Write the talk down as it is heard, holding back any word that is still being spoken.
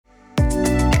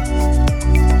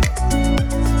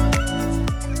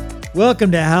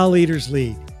Welcome to How Leaders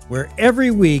Lead, where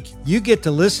every week you get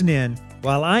to listen in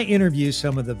while I interview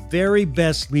some of the very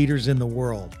best leaders in the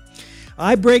world.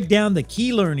 I break down the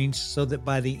key learnings so that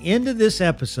by the end of this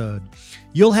episode,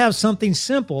 you'll have something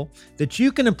simple that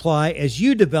you can apply as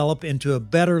you develop into a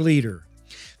better leader.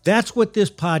 That's what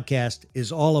this podcast is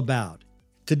all about.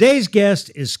 Today's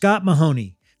guest is Scott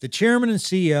Mahoney, the chairman and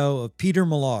CEO of Peter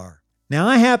Millar. Now,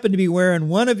 I happen to be wearing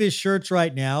one of his shirts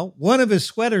right now, one of his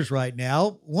sweaters right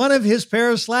now, one of his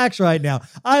pair of slacks right now.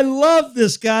 I love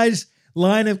this guy's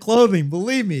line of clothing.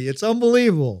 Believe me, it's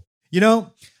unbelievable. You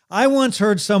know, I once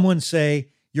heard someone say,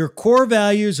 your core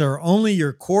values are only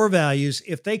your core values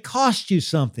if they cost you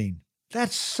something.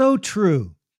 That's so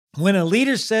true. When a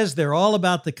leader says they're all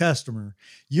about the customer,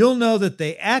 you'll know that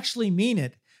they actually mean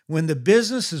it when the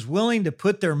business is willing to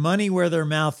put their money where their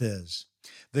mouth is.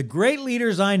 The great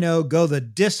leaders I know go the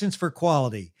distance for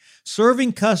quality,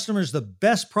 serving customers the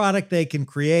best product they can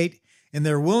create, and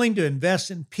they're willing to invest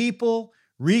in people,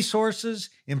 resources,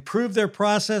 improve their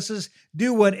processes,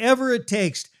 do whatever it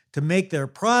takes to make their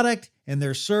product and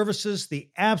their services the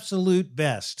absolute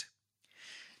best.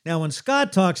 Now, when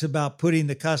Scott talks about putting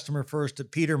the customer first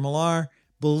at Peter Millar,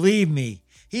 believe me,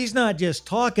 he's not just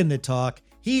talking the talk,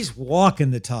 he's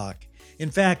walking the talk. In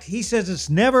fact, he says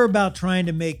it's never about trying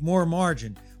to make more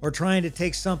margin or trying to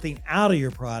take something out of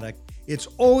your product. It's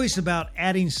always about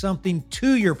adding something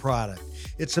to your product.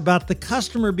 It's about the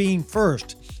customer being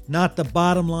first, not the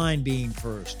bottom line being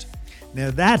first. Now,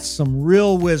 that's some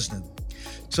real wisdom.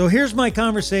 So here's my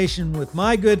conversation with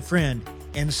my good friend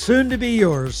and soon to be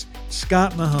yours,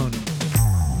 Scott Mahoney.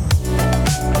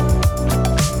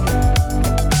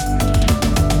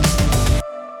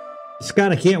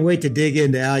 Scott, I can't wait to dig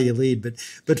into how you lead,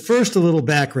 but first a little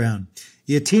background.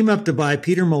 You team up to buy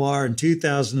Peter Millar in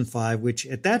 2005, which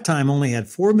at that time only had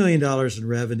 $4 million in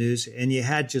revenues, and you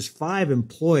had just 5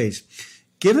 employees.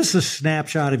 Give us a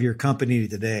snapshot of your company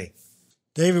today.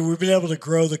 David, we've been able to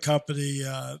grow the company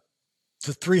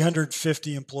to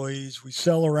 350 employees. We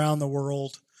sell around the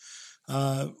world.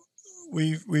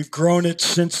 We've grown it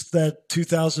since that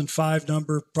 2005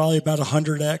 number, probably about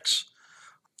 100x.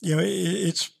 You know,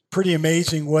 it's pretty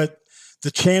amazing what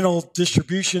the channel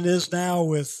distribution is now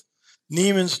with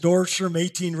Neiman's, Nordstrom,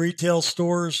 18 retail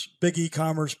stores, big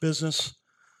e-commerce business.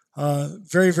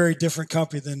 Very, very different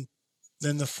company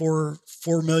than the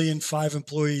 4 million, 5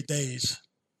 employee days.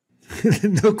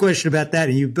 No question about that.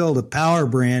 And you build a power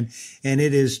brand, and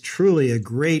it is truly a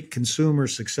great consumer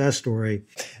success story.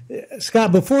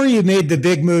 Scott, before you made the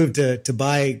big move to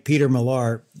buy Peter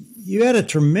Millar, you had a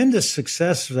tremendous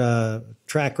success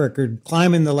track record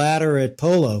climbing the ladder at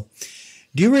Polo.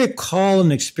 Do you recall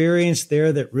an experience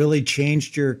there that really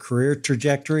changed your career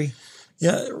trajectory?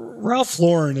 Yeah, Ralph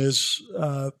Lauren is,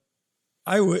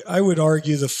 I would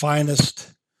argue, the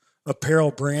finest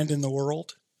apparel brand in the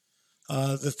world.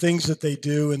 The things that they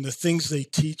do and the things they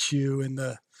teach you and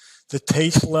the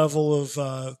taste level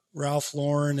of Ralph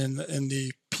Lauren and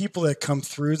the people that come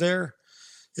through there,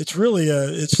 it's really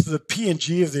it's the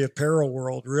P&G of the apparel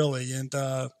world, really. And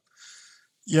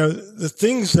you know, the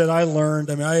things that I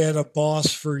learned, I mean, I had a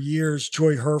boss for years,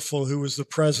 Joy Herfel, who was the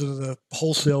president of the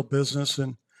wholesale business.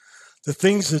 And the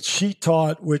things that she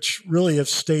taught, which really have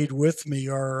stayed with me,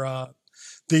 are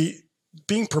the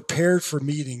being prepared for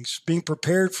meetings, being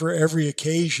prepared for every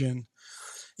occasion.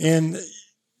 And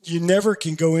you never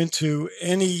can go into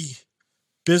any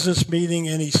business meeting,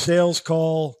 any sales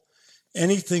call,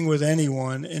 anything with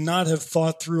anyone and not have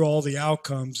thought through all the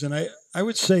outcomes. And I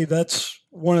would say that's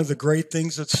one of the great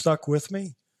things that stuck with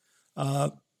me.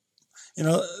 You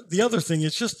know, the other thing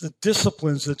is just the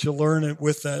disciplines that you learn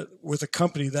with a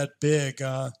company that big.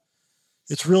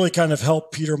 It's really kind of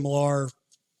helped Peter Millar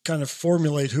kind of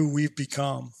formulate who we've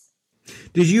become.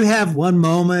 Did you have one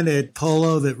moment at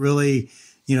Polo that really,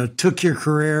 you know, took your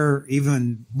career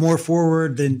even more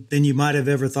forward than you might have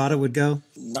ever thought it would go?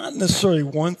 Not necessarily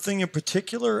one thing in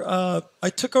particular. I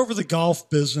took over the golf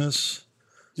business.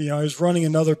 You know, I was running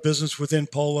another business within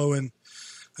Polo, and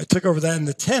I took over that in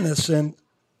the tennis. And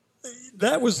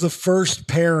that was the first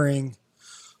pairing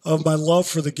of my love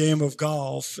for the game of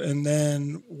golf and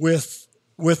then with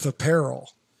apparel.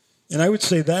 And I would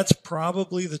say that's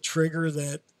probably the trigger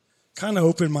that kind of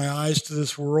opened my eyes to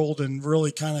this world and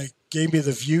really kind of gave me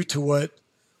the view to what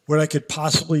I could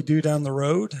possibly do down the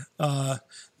road.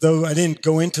 Though I didn't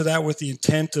go into that with the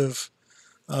intent of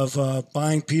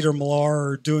buying Peter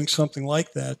Millar or doing something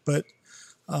like that. But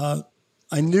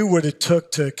I knew what it took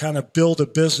to kind of build a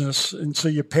business. And so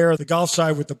you pair the golf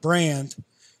side with the brand,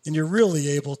 and you're really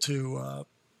able to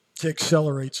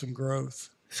accelerate some growth.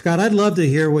 Scott, I'd love to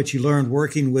hear what you learned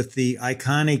working with the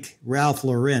iconic Ralph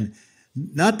Lauren.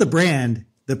 not the brand,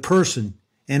 the person,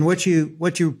 and what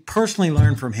you personally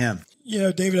learned from him.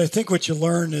 David, I think what you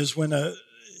learn is when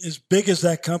as big as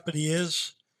that company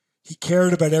is, he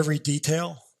cared about every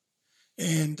detail,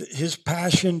 and his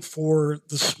passion for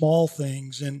the small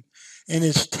things and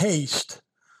his taste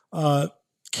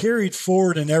carried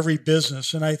forward in every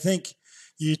business. And I think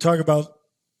you talk about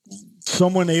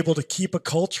someone able to keep a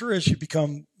culture as you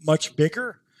become much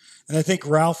bigger. And I think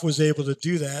Ralph was able to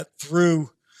do that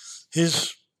through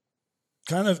his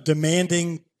kind of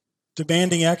demanding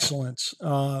excellence,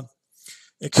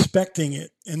 expecting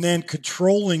it, and then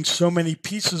controlling so many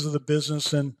pieces of the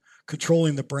business and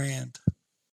controlling the brand.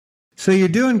 So you're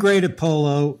doing great at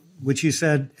Polo, which you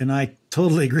said, and I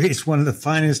totally agree, it's one of the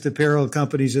finest apparel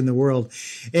companies in the world.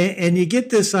 And you get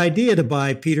this idea to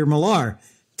buy Peter Millar.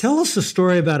 Tell us a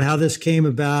story about how this came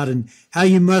about and how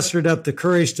you mustered up the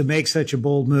courage to make such a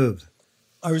bold move.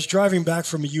 I was driving back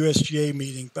from a USGA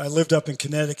meeting. I lived up in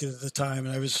Connecticut at the time,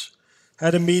 and I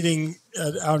had a meeting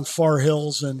out in Far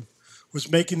Hills and was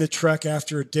making the trek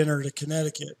after a dinner to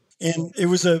Connecticut. And it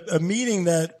was a meeting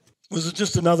that was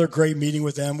just another great meeting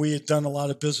with them. We had done a lot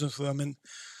of business with them. And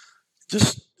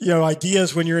just,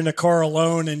 ideas when you're in the car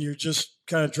alone and you're just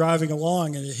kind of driving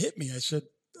along, and it hit me. I said,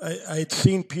 I had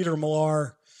seen Peter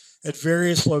Millar at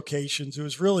various locations. It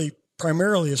was really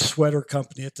primarily a sweater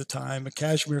company at the time, a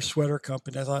cashmere sweater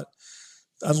company. I thought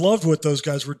I loved what those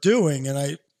guys were doing,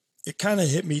 and it kind of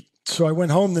hit me. So I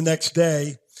went home the next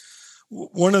day.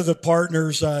 One of the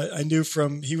partners I knew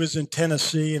he was in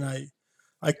Tennessee, and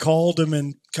I called him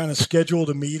and kind of scheduled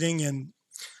a meeting, and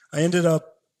I ended up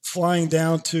flying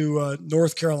down to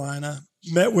North Carolina,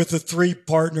 met with the three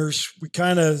partners. We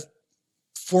kind of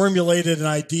formulated an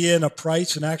idea and a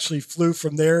price and actually flew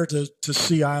from there to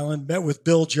Sea Island, met with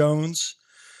Bill Jones,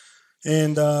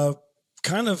 and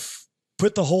kind of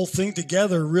put the whole thing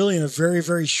together really in a very,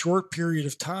 very short period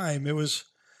of time. It was,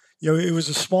 it was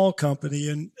a small company,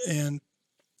 and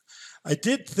I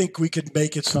did think we could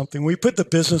make it something. We put the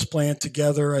business plan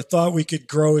together. I thought we could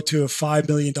grow it to a $5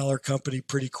 million company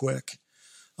pretty quick,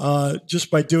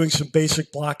 just by doing some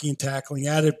basic blocking and tackling,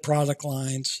 added product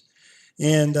lines.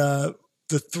 And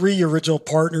the three original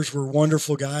partners were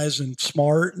wonderful guys and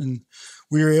smart, and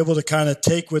we were able to kind of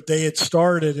take what they had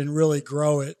started and really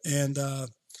grow it. And,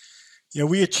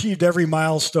 we achieved every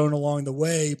milestone along the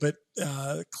way, but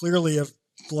clearly have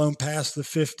blown past the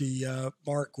 50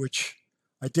 mark, which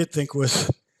I did think would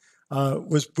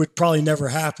probably never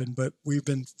happen, but we've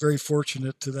been very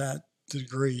fortunate to that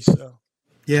degree. So,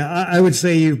 yeah, I would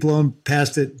say you've blown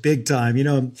past it big time.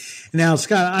 Now,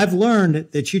 Scott, I've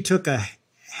learned that you took a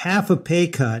half a pay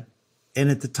cut, and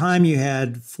at the time you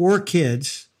had 4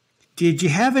 kids. Did you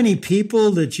have any people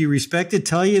that you respected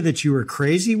tell you that you were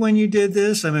crazy when you did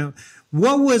this? I mean,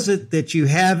 what was it that you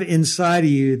have inside of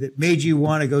you that made you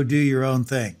want to go do your own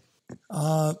thing?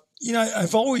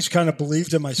 I've always kind of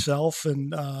believed in myself,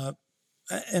 and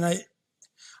I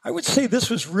would say this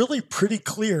was really pretty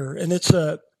clear. And it's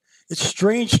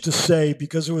strange to say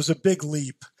because it was a big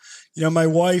leap. My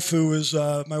wife,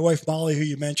 my wife Molly, who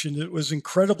you mentioned, it was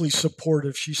incredibly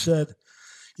supportive. She said,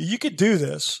 "You could do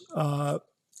this, but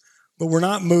we're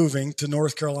not moving to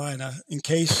North Carolina in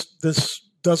case this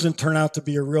doesn't turn out to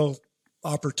be a real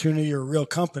opportunity or a real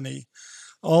company.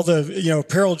 All the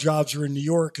apparel jobs are in New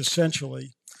York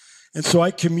essentially." And so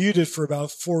I commuted for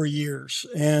about 4 years,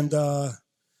 and I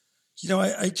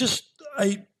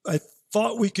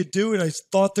thought we could do it. I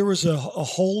thought there was a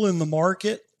hole in the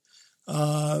market.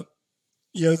 The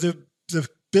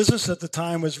business at the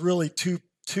time was really two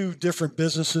different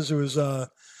businesses. It was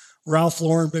Ralph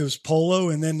Lauren, but it was Polo,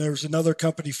 and then there was another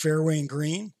company, Fairway and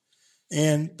Green,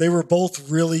 and they were both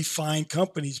really fine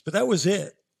companies. But that was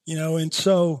it, And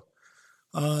so,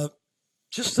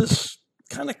 just this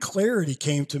kind of clarity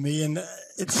came to me, and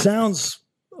it sounds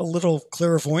a little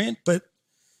clairvoyant, but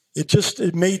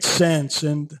it made sense.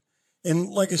 And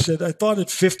like I said, I thought at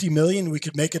 50 million, we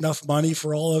could make enough money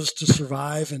for all of us to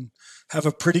survive and have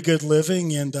a pretty good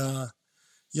living. And,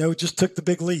 just took the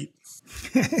big leap.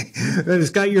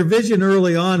 Scott, your vision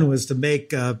early on was to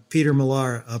make Peter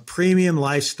Millar a premium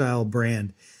lifestyle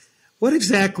brand. What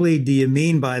exactly do you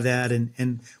mean by that?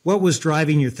 And what was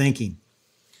driving your thinking?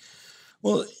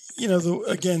 Well,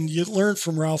 again, you learned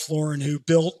from Ralph Lauren, who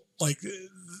built like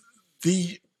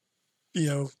the,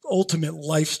 ultimate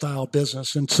lifestyle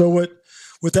business. And so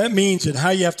what that means and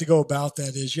how you have to go about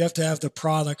that is you have to have the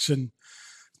products, and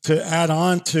to add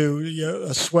on to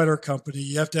a sweater company,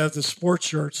 you have to have the sports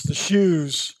shirts, the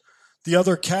shoes, the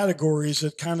other categories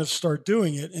that kind of start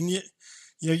doing it. And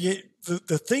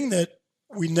the thing that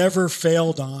we never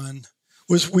failed on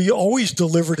was we always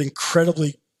delivered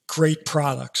incredibly great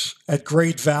products at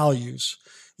great values.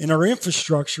 And our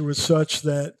infrastructure was such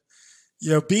that,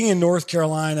 being in North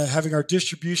Carolina, having our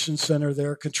distribution center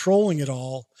there, controlling it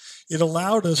all, it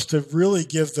allowed us to really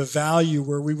give the value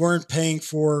where we weren't paying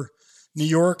for New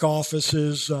York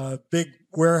offices, big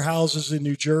warehouses in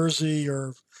New Jersey,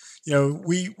 or,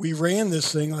 we ran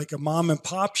this thing like a mom and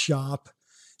pop shop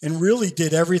and really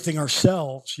did everything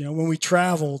ourselves. When we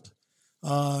traveled,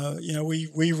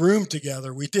 we roomed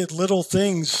together. We did little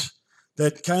things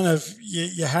that kind of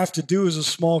you have to do as a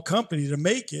small company to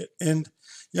make it. And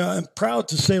I'm proud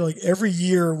to say, like, every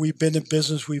year we've been in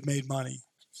business, we've made money.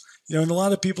 And a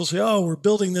lot of people say, "Oh, we're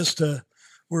building this,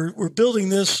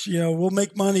 we'll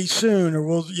make money soon,"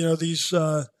 or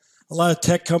a lot of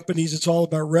tech companies, it's all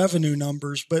about revenue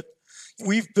numbers. But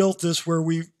we've built this where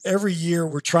every year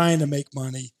we're trying to make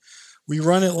money. We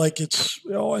run it like it's,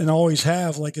 and always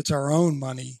have, like it's our own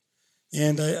money.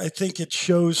 And I think it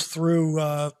shows through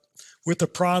with the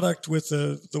product, with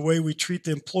the way we treat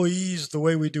the employees, the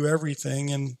way we do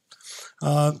everything. And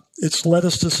it's led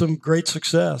us to some great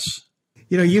success.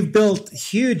 You've built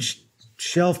huge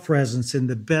shelf presence in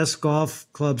the best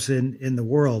golf clubs in the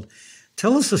world.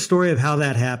 Tell us the story of how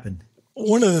that happened.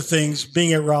 One of the things,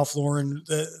 being at Ralph Lauren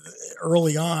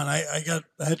early on, I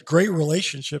had great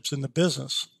relationships in the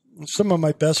business. Some of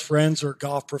my best friends are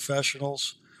golf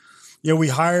professionals. We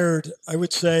hired, I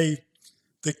would say,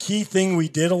 the key thing we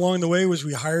did along the way was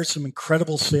we hired some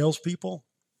incredible salespeople,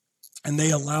 and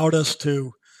they allowed us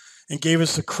to and gave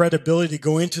us the credibility to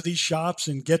go into these shops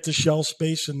and get the shelf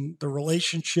space and the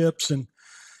relationships. And,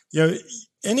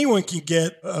 anyone can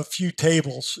get a few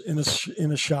tables in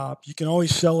a shop. You can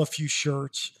always sell a few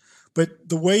shirts. But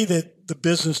the way that the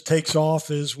business takes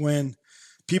off is when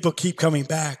people keep coming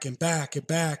back and back and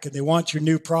back, and they want your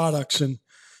new products. And,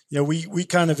 we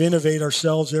kind of innovate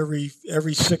ourselves every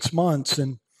 6 months.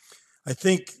 And I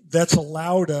think that's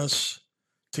allowed us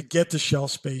to get the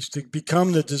shelf space, to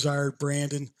become the desired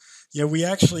brand. And, we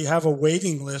actually have a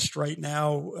waiting list right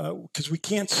now because we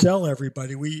can't sell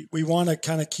everybody. We want to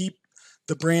kind of keep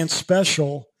the brand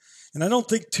special. And I don't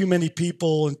think too many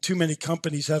people and too many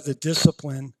companies have the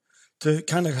discipline to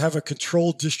kind of have a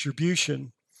controlled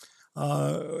distribution.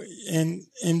 And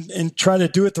try to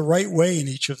do it the right way in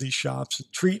each of these shops, and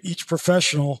treat each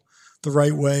professional the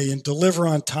right way, and deliver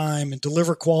on time and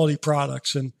deliver quality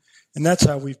products. And that's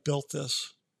how we've built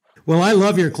this. Well, I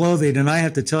love your clothing, and I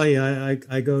have to tell you,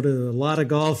 I go to a lot of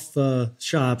golf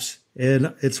shops,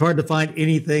 and it's hard to find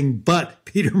anything but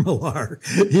Peter Millar.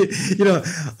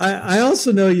 I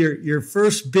also know your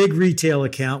first big retail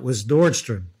account was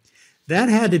Nordstrom. That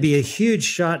had to be a huge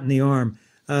shot in the arm.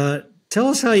 Tell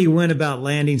us how you went about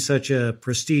landing such a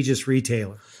prestigious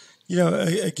retailer.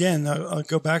 Again, I'll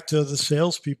go back to the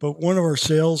salespeople. One of our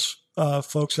sales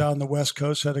folks out on the West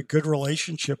Coast had a good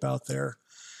relationship out there.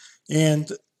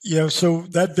 And, so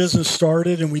that business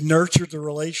started, and we nurtured the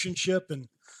relationship. And,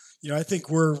 I think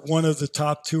we're one of the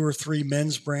top 2 or 3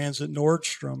 men's brands at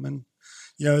Nordstrom. And,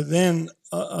 then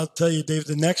I'll tell you, Dave,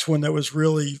 the next one that was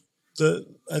really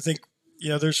I think,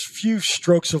 there's few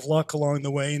strokes of luck along the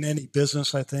way in any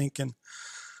business, I think. And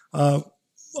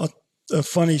a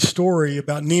funny story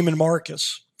about Neiman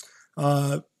Marcus.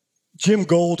 Jim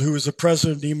Gold, who was the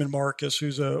president of Neiman Marcus,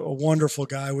 who's a wonderful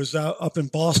guy, was up in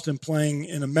Boston playing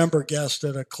in a member guest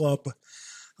at a club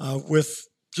with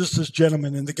just this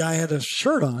gentleman. And the guy had a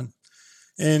shirt on.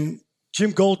 And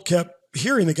Jim Gold kept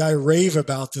hearing the guy rave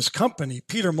about this company,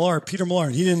 Peter Millar,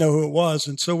 and he didn't know who it was.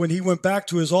 And so when he went back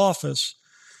to his office,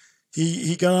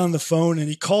 he got on the phone and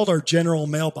he called our general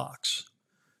mailbox,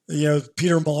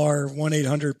 Peter Millar,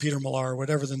 1-800-Peter Millar,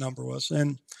 whatever the number was,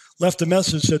 and left a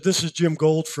message, said, "This is Jim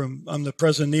Gold I'm the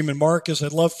president of Neiman Marcus.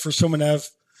 I'd love for someone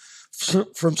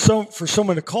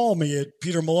to call me at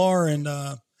Peter Millar, and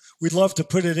we'd love to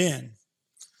put it in."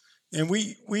 And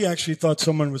we actually thought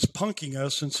someone was punking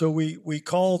us, and so we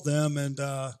called them, and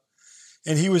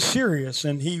he was serious,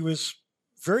 and he was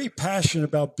very passionate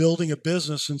about building a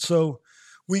business. And so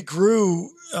we grew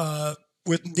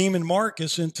with Neiman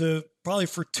Marcus into, probably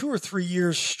for 2 or 3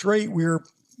 years straight, we were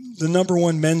the number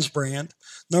 1 men's brand,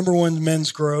 number 1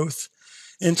 men's growth.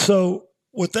 And so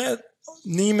with that,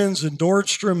 Neiman's and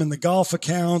Nordstrom and the golf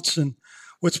accounts, and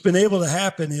what's been able to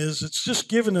happen is it's just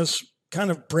given us kind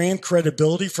of brand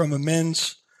credibility from a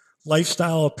men's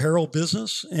lifestyle apparel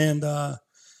business. And,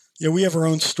 we have our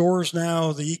own stores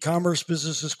now. The e-commerce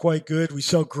business is quite good. We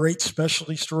sell great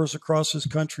specialty stores across this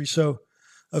country. So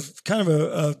kind of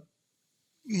a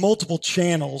multiple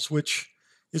channels, which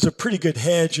is a pretty good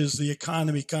hedge as the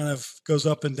economy kind of goes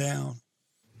up and down.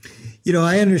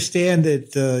 I understand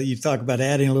that you talk about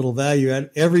adding a little value.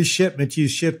 Every shipment you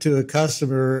ship to a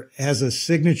customer has a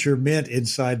signature mint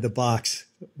inside the box.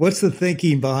 What's the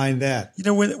thinking behind that?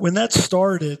 When that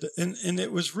started, and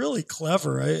it was really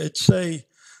clever. I'd say,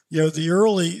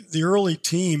 the early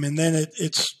team, and then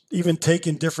it's even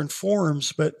taken different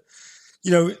forms. But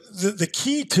the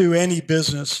key to any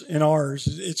business in ours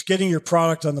is it's getting your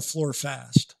product on the floor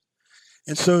fast.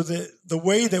 And so the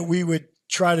way that we would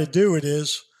try to do it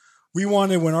is we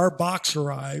wanted, when our box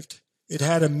arrived, it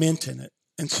had a mint in it.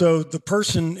 And so the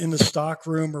person in the stock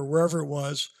room or wherever it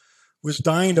was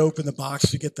dying to open the box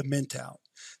to get the mint out.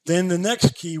 Then the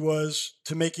next key was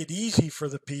to make it easy for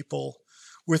the people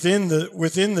within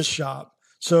the shop.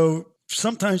 So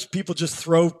sometimes people just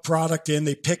throw product in,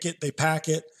 they pick it, they pack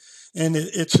it, and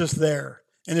it's just there.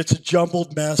 And it's a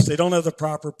jumbled mess. They don't have the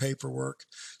proper paperwork.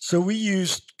 So we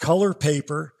used color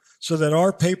paper so that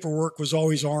our paperwork was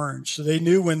always orange. So they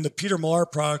knew when the Peter Millar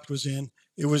product was in,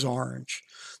 it was orange.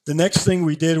 The next thing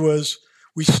we did was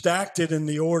we stacked it in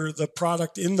the order, the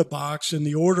product in the box in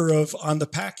the order of on the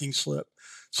packing slip.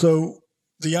 So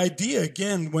the idea,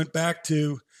 again, went back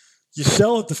to you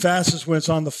sell it the fastest when it's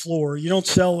on the floor. You don't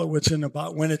sell it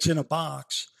when it's in a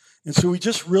box. And so we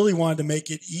just really wanted to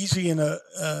make it easy and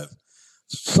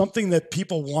something that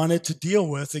people wanted to deal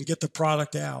with and get the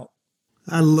product out.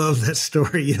 I love that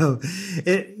story.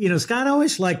 Scott, I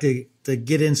always like to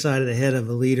get inside of the head of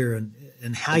a leader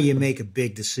and how you make a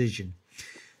big decision.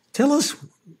 Tell us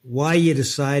why you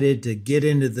decided to get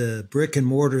into the brick and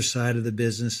mortar side of the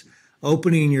business,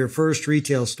 opening your first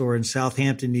retail store in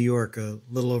Southampton, New York, a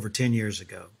little over 10 years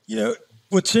ago.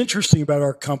 What's interesting about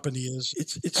our company is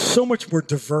it's so much more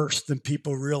diverse than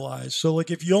people realize. So like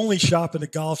if you only shop in a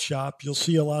golf shop, you'll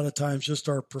see a lot of times just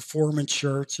our performance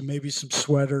shirts and maybe some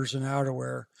sweaters and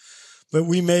outerwear. But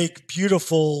we make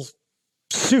beautiful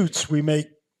suits. We make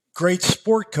great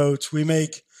sport coats. We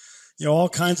make, all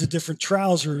kinds of different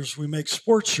trousers. We make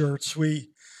sports shirts. We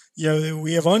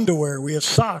have underwear. We have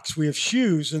socks. We have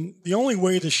shoes. And the only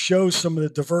way to show some of the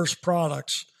diverse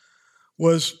products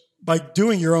was by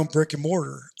doing your own brick and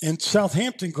mortar. And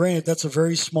Southampton, granted, that's a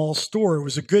very small store. It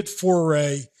was a good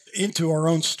foray into our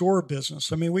own store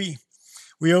business. I mean, we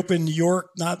opened New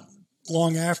York not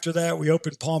long after that. We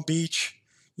opened Palm Beach.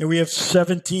 We have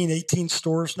 17, 18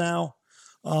 stores now.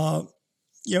 Again,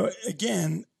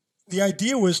 the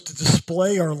idea was to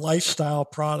display our lifestyle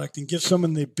product and give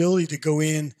someone the ability to go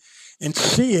in and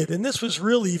see it. And this was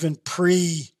really even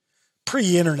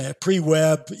pre-internet,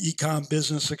 pre-web, e-com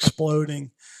business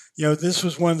exploding. This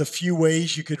was one of the few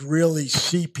ways you could really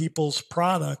see people's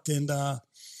product. And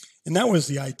that was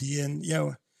the idea.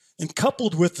 And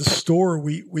coupled with the store,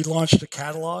 we launched a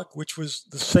catalog, which was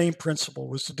the same principle,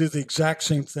 was to do the exact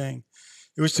same thing.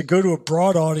 It was to go to a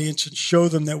broad audience and show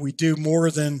them that we do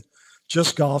more than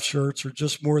just golf shirts or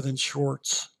just more than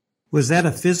shorts. Was that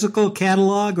a physical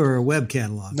catalog or a web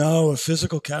catalog? No, a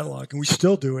physical catalog. And we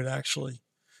still do it, actually.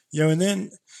 And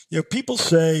then, people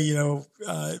say,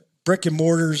 brick and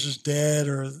mortars is dead,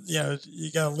 or,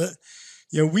 you got to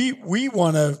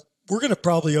we're going to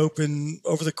probably open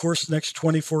over the course of the next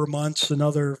 24 months,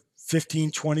 another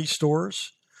 15, 20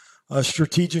 stores,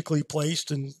 strategically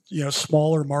placed in,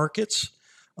 smaller markets.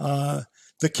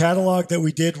 The catalog that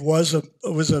we did was a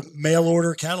mail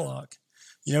order catalog,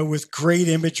 with great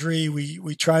imagery.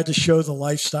 We tried to show the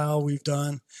lifestyle we've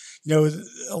done.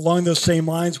 Along those same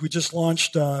lines, we just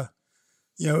launched,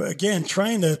 again,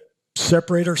 trying to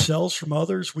separate ourselves from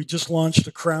others. We just launched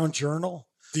a Crown Journal.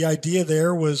 The idea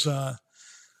there was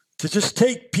to just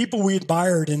take people we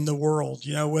admired in the world,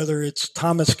 whether it's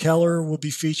Thomas Keller will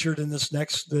be featured in this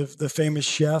next, the famous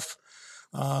chef.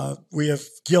 We have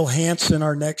Gil Hansen,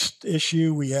 our next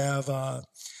issue. We have, a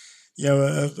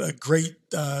great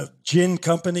gin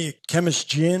company, Chemist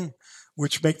Gin,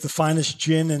 which make the finest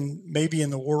gin maybe in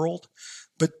the world.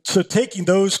 But so taking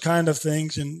those kind of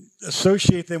things and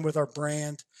associate them with our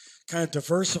brand kind of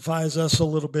diversifies us a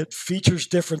little bit, features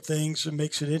different things, and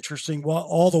makes it interesting, while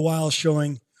all the while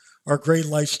showing our great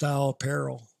lifestyle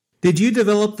apparel. Did you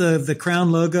develop the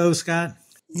Crown logo, Scott?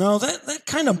 No, that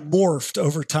kind of morphed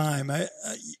over time.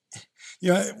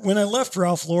 When I left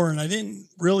Ralph Lauren, I didn't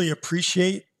really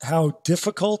appreciate how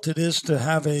difficult it is to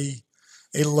have a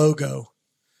logo.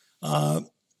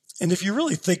 And if you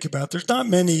really think about it, there's not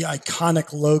many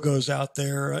iconic logos out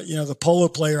there. The polo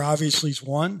player obviously is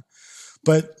one,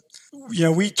 but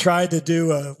we tried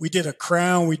to we did a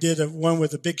crown. We did one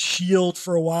with a big shield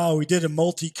for a while. We did a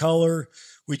multicolor.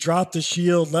 We dropped the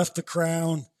shield, left the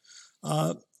crown.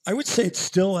 I would say it's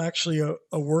still actually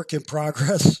a work in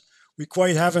progress. We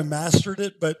quite haven't mastered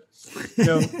it, but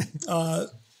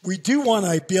we do want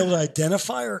to be able to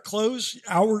identify our clothes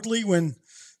outwardly when,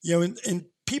 and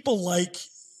people like,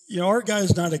 our guy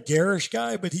is not a garish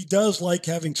guy, but he does like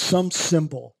having some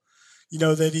symbol,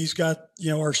 that he's got,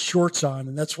 our shorts on.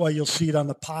 And that's why you'll see it on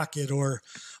the pocket or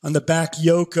on the back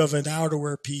yoke of an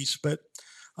outerwear piece. But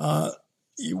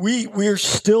we're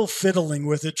still fiddling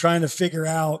with it, trying to figure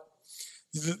out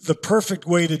the perfect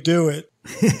way to do it.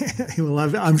 Well,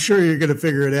 I'm sure you're going to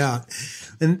figure it out.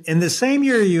 And the same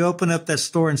year you open up that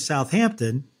store in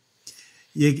Southampton,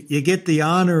 you get the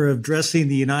honor of dressing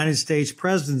the United States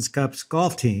President's Cup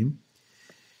golf team.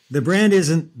 The brand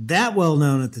isn't that well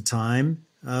known at the time.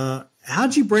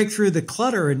 How'd you break through the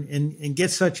clutter and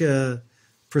get such a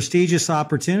prestigious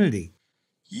opportunity?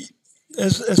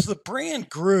 As the brand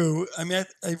grew, I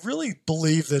really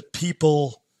believe that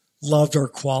people loved our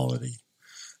quality.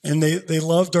 And they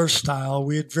loved our style.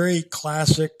 We had very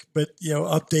classic, but,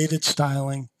 updated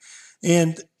styling.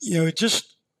 And,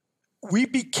 we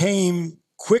became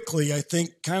quickly, I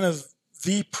think, kind of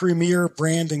the premier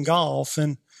brand in golf.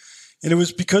 And it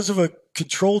was because of a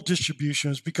controlled distribution.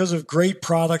 It was because of great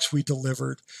products we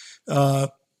delivered.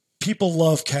 People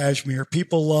love cashmere.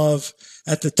 People love,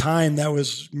 at the time, that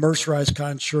was mercerized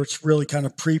cotton shirts, really kind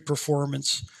of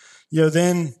pre-performance.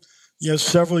 Then,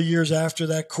 several years after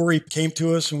that, Corey came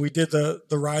to us and we did the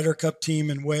Ryder Cup team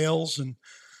in Wales. And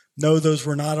no, those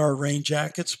were not our rain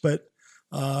jackets, but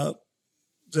there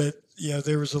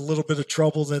was a little bit of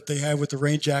trouble that they had with the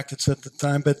rain jackets at the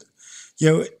time. But,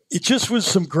 it just was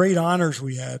some great honors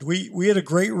we had. We had a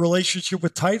great relationship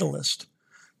with Titleist.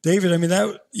 David,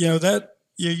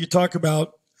 you talk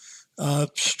about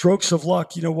strokes of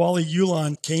luck. Wally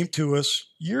Ulan came to us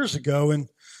years ago and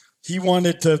he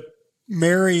wanted to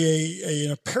marry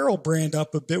an apparel brand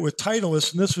up a bit with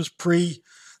Titleist, and this was pre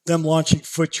them launching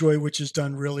FootJoy, which has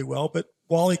done really well. But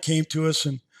Wally came to us,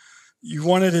 and you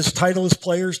wanted his Titleist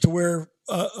players to wear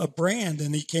a brand,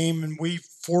 and he came, and we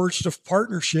forged a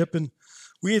partnership, and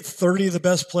we had 30 of the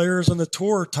best players on the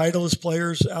tour, Titleist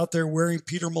players out there wearing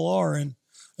Peter Millar. And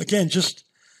again, just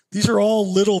these are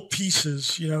all little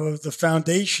pieces, of the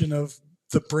foundation of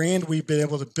the brand we've been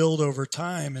able to build over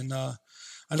time, and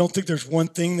I don't think there's one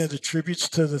thing that attributes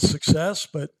to the success,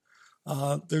 but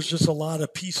there's just a lot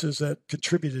of pieces that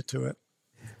contributed to it.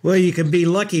 Well, you can be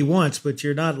lucky once, but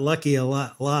you're not lucky a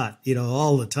lot,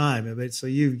 all the time. So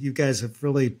you guys have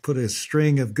really put a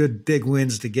string of good big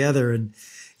wins together. And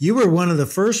you were one of the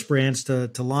first brands to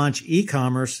launch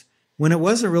e-commerce when it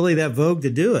wasn't really that vogue to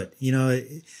do it.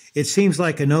 It seems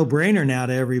like a no-brainer now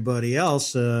to everybody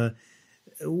else.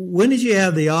 When did you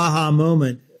have the aha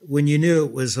moment when you knew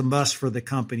it was a must for the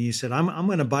company? You said, I'm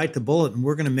going to bite the bullet and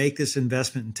we're going to make this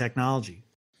investment in technology.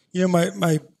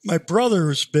 My brother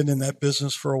has been in that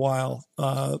business for a while,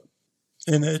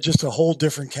 in just a whole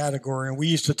different category. And we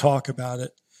used to talk about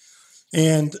it.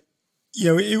 And,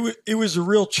 it was a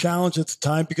real challenge at the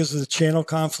time because of the channel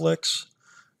conflicts.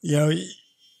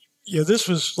 This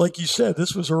was, like you said,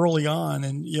 this was early on.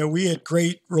 And, we had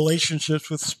great relationships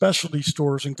with specialty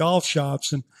stores and golf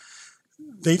shops, and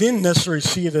they didn't necessarily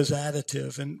see it as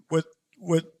additive. And what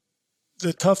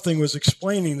the tough thing was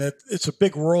explaining that it's a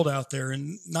big world out there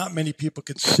and not many people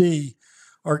can see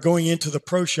are going into the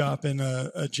pro shop in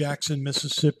a Jackson,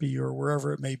 Mississippi, or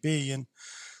wherever it may be. And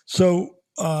so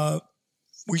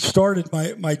we started,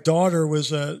 my daughter was,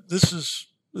 this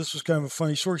was kind of a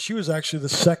funny story. She was actually the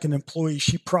second employee.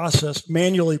 She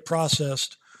manually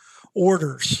processed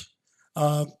orders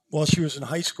while she was in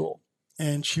high school.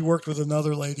 And she worked with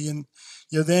another lady. And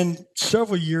then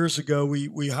several years ago,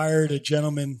 we hired a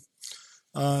gentleman.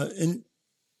 And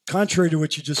contrary to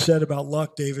what you just said about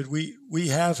luck, David, we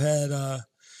have had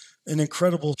an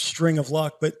incredible string of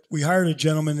luck. But we hired a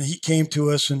gentleman, and he came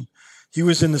to us, and he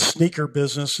was in the sneaker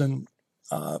business and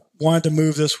wanted to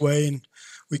move this way. And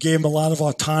we gave him a lot of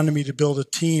autonomy to build a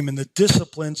team, and the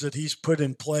disciplines that he's put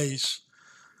in place.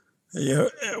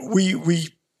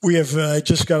 We have I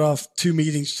just got off 2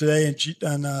 meetings today on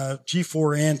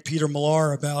G4 and Peter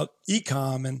Millar about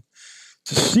e-com, and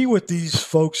to see what these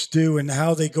folks do and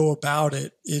how they go about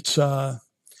it, it's the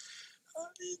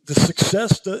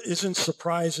success isn't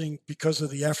surprising because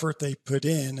of the effort they put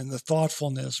in and the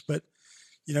thoughtfulness. But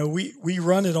we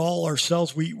run it all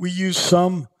ourselves. We use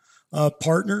some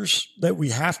partners that we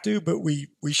have to, but we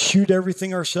shoot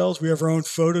everything ourselves. We have our own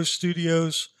photo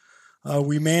studios.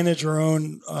 We manage our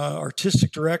own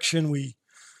artistic direction. We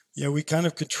kind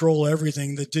of control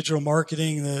everything. The digital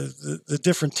marketing, the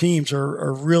different teams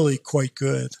are really quite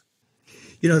good.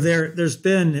 There's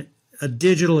been a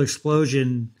digital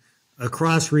explosion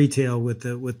across retail with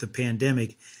the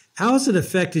pandemic. How has it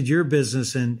affected your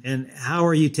business, and how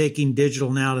are you taking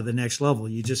digital now to the next level?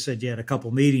 You just said you had a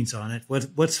couple meetings on it.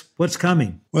 What's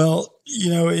coming? Well,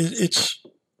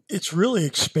 it's really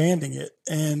expanding it,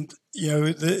 and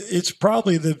it's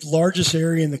probably the largest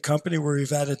area in the company where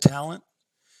we've added talent,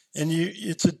 and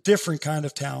it's a different kind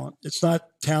of talent. It's not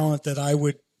talent that I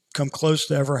would come close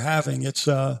to ever having. It's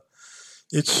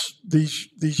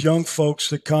these young folks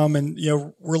that come, and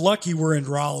we're lucky we're in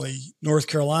Raleigh, North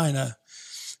Carolina,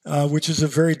 which is a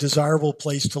very desirable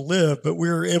place to live. But we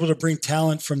were able to bring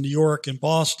talent from New York and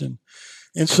Boston,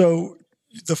 and so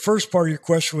the first part of your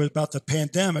question was about the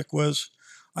pandemic.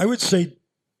 I would say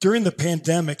during the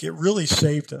pandemic, it really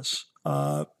saved us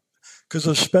because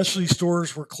the specialty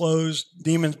stores were closed.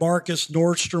 Neiman Marcus,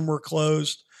 Nordstrom were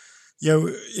closed.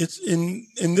 It's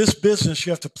in this business,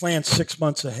 you have to plan 6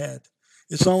 months ahead.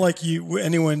 It's not like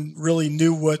anyone really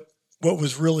knew what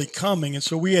was really coming. And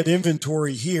so we had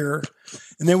inventory here,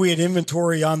 and then we had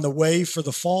inventory on the way for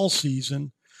the fall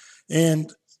season.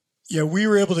 And, we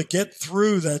were able to get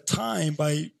through that time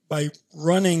by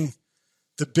running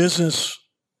the business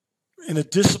in a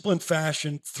disciplined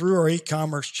fashion through our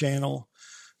e-commerce channel.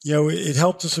 It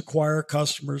helped us acquire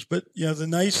customers. But, the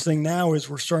nice thing now is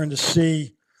we're starting to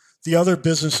see the other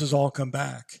businesses all come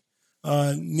back.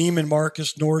 Neiman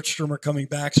Marcus, Nordstrom are coming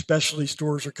back. Specialty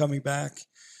stores are coming back.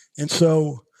 And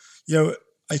so,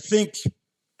 I think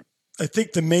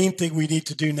the main thing we need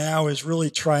to do now is really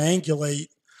triangulate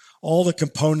all the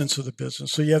components of the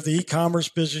business. So you have the e-commerce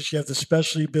business, you have the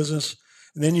specialty business,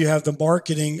 and then you have the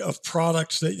marketing of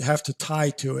products that you have to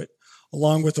tie to it,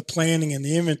 along with the planning and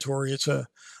the inventory. It's a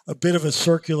bit of a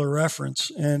circular reference,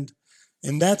 and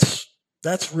that's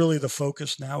really the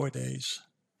focus nowadays.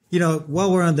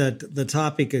 While we're on the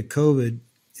topic of COVID,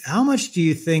 how much do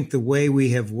you think the way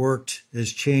we have worked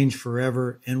has changed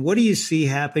forever? And what do you see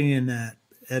happening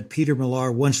at Peter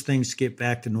Millar once things get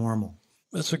back to normal?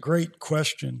 That's a great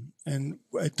question. And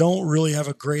I don't really have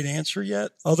a great answer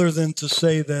yet, other than to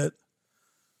say that,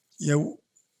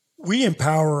 we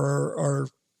empower our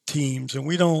teams, and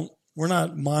we're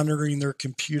not monitoring their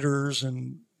computers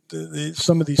and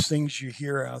some of these things you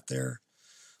hear out there.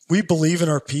 We believe in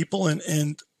our people,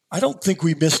 and I don't think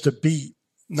we missed a beat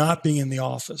not being in the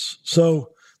office.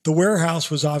 So the warehouse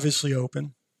was obviously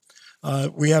open.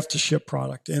 We have to ship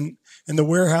product, and the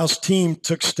warehouse team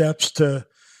took steps to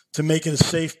make it a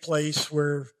safe place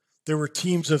where there were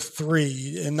teams of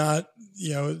 3 and not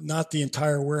the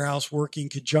entire warehouse working in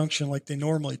conjunction like they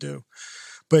normally do.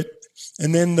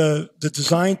 And then the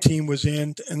design team was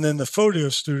in, and then the photo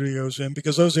studios in,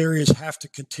 because those areas have to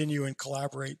continue and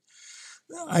collaborate.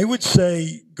 I would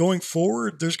say going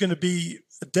forward, there's going to be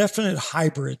a definite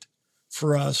hybrid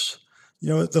for us.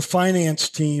 The finance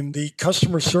team, the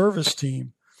customer service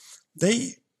team,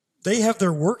 they have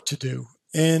their work to do.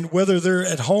 And whether they're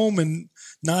at home and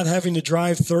not having to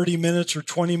drive 30 minutes or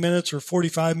 20 minutes or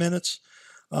 45 minutes,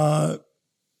 they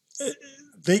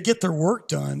get their work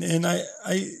done. And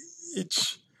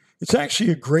it's actually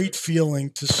a great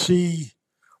feeling to see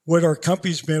what our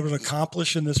company's been able to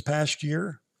accomplish in this past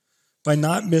year by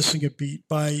not missing a beat,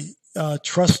 by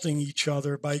trusting each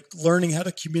other, by learning how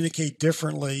to communicate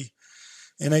differently.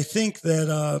 And I think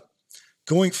that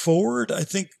going forward, I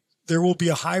think there will be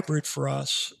a hybrid for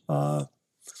us.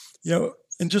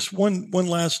 And just one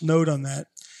last note on that.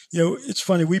 It's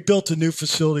funny, we built a new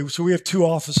facility. So we have 2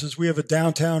 offices. We have a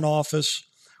downtown office,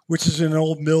 which is in an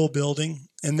old mill building.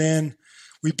 And then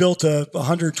we built a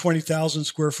 120,000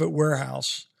 square foot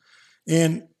warehouse.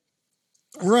 And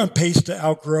we're on pace to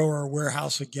outgrow our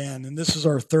warehouse again. And this is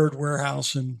our 3rd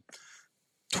warehouse in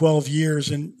 12 years.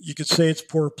 And you could say it's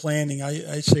poor planning.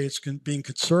 I say it's being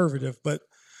conservative. But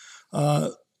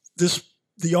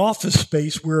the office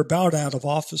space, we're about out of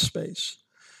office space.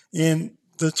 And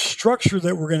the structure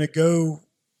that we're going to go,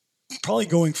 probably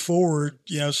going forward,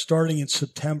 starting in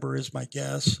September is my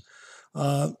guess,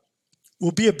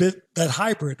 will be a bit that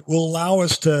hybrid, will allow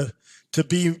us to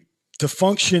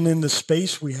function in the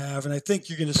space we have. And I think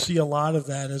you're going to see a lot of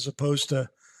that, as opposed to,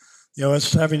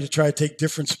 us having to try to take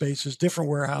different spaces, different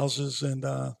warehouses. And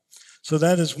so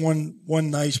that is one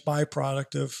nice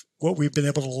byproduct of what we've been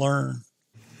able to learn.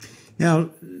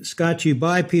 Now, Scott, you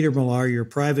buy Peter Millar, your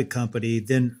private company,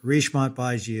 then Richemont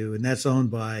buys you, and that's owned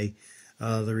by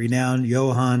the renowned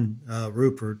Johann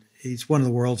Rupert. He's one of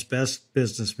the world's best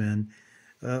businessmen.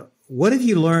 What have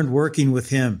you learned working with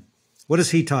him? What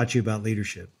has he taught you about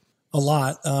leadership? A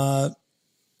lot.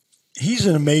 He's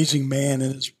an amazing man,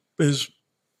 and his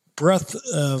breadth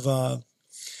of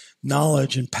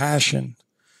knowledge and passion.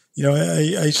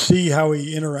 I see how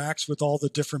he interacts with all the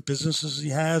different businesses he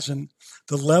has, and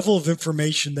the level of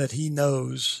information that he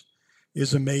knows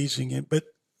is amazing. But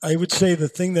I would say the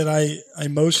thing that I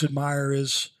most admire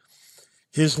is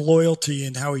his loyalty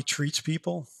and how he treats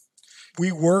people.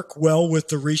 We work well with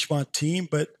the Richemont team,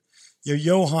 but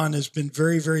Johan has been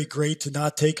very, very great to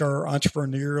not take our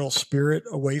entrepreneurial spirit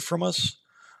away from us.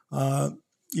 Uh,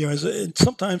 and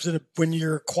sometimes when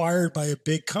you're acquired by a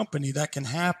big company, that can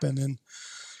happen. And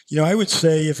I would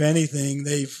say, if anything,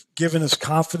 they've given us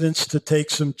confidence to take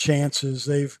some chances.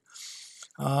 They've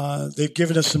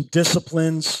given us some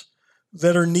disciplines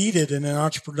that are needed in an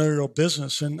entrepreneurial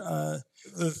business. And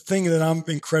the thing that I'm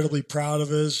incredibly proud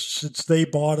of is, since they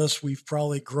bought us, we've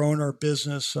probably grown our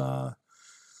business,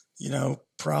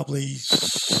 probably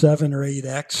 7 or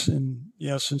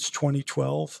 8x, since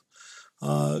 2012.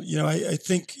 I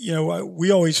think,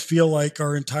 we always feel like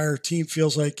our entire team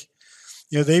feels like,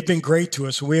 they've been great to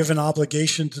us, and we have an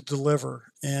obligation to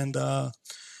deliver. And,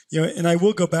 and I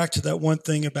will go back to that one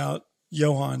thing about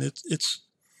Johan.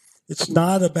 It's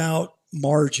not about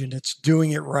margin. It's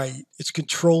doing it right. It's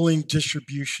controlling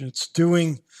distribution. It's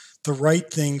doing the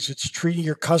right things. It's treating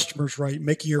your customers right,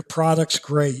 making your products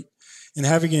great, and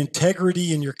having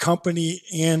integrity in your company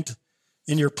and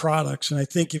in your products. And I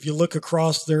think if you look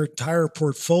across their entire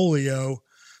portfolio,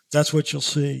 that's what you'll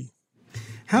see.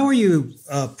 How are you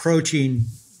approaching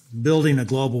building a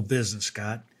global business,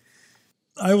 Scott?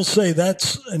 I will say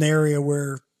that's an area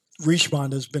where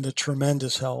Richemont has been a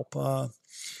tremendous help.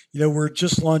 We're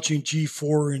just launching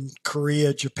G4 in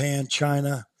Korea, Japan,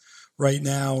 China right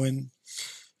now. And,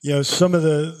 some of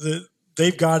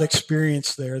they've got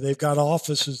experience there. They've got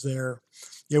offices there.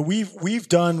 We've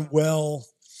done well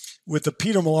with the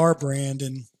Peter Millar brand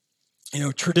and,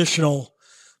 traditional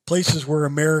places where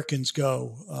Americans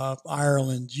go,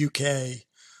 Ireland, UK,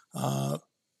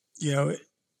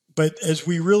 but as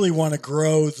we really want to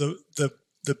grow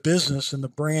the business and the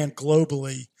brand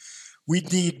globally, we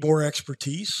need more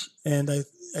expertise. And I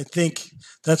think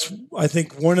that's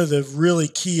one of the really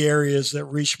key areas that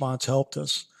Richemont's helped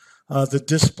us, the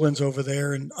disciplines over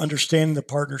there and understanding the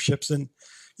partnerships. And,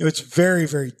 it's very,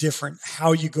 very different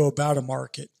how you go about a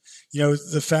market.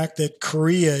 The fact that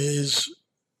Korea is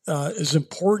as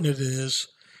important as it is,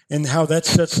 and how that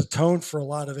sets the tone for a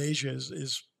lot of Asia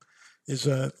is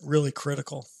really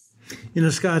critical.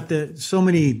 Scott, so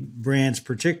many brands,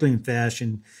 particularly in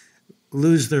fashion,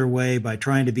 lose their way by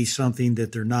trying to be something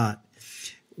that they're not.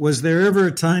 Was there ever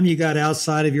a time you got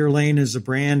outside of your lane as a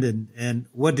brand, and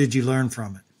what did you learn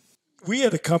from it? We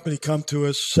had a company come to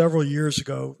us several years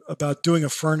ago about doing a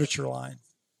furniture line.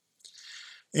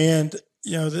 And,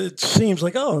 it seems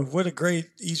like, oh, what a great,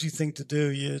 easy thing to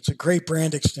do. It's a great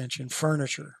brand extension,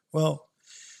 furniture. Well,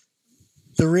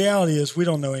 the reality is we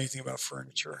don't know anything about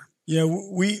furniture.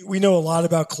 We know a lot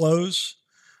about clothes.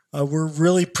 We're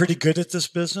really pretty good at this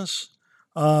business.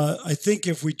 I think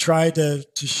if we tried to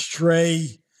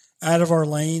stray out of our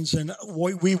lanes, and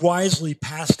we wisely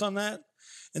passed on that,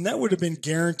 and that would have been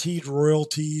guaranteed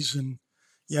royalties and,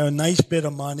 a nice bit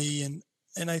of money.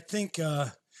 And I think,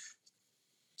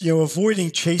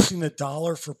 avoiding chasing the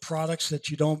dollar for products that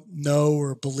you don't know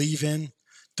or believe in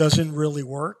doesn't really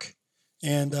work.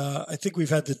 And I think we've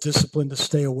had the discipline to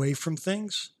stay away from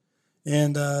things.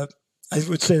 And I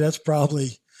would say that's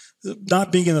probably,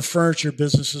 not being in the furniture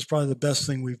business is probably the best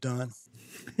thing we've done.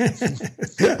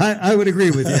 I would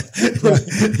agree with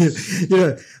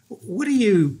you. What do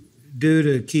you do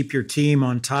to keep your team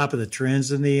on top of the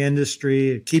trends in the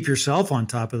industry, keep yourself on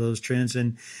top of those trends?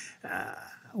 And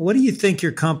what do you think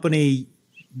your company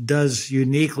does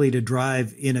uniquely to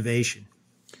drive innovation?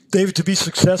 David, to be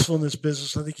successful in this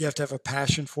business, I think you have to have a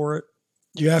passion for it.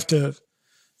 You have to,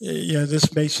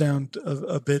 this may sound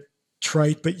a bit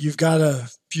trite, but you've got to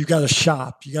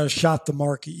shop. You got to shop the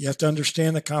market. You have to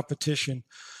understand the competition.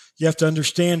 You have to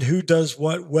understand who does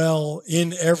what well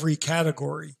in every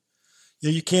category.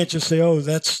 You can't just say, "Oh,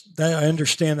 that's that. I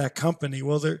understand that company."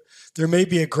 Well, there may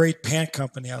be a great pant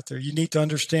company out there. You need to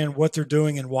understand what they're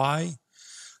doing and why.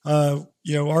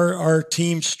 Our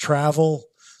teams travel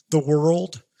the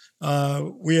world.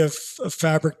 We have a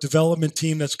fabric development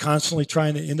team that's constantly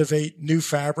trying to innovate new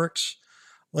fabrics.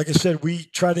 Like I said, we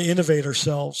try to innovate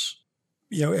ourselves,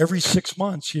 every 6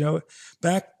 months.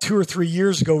 Back 2 or 3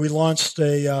 years ago, we launched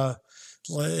an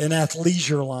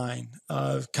athleisure line,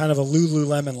 kind of a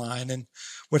Lululemon line. And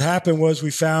what happened was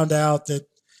we found out that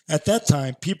at that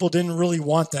time, people didn't really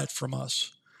want that from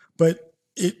us. But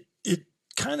it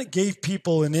kind of gave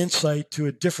people an insight to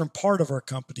a different part of our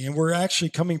company. And we're actually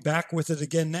coming back with it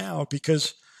again now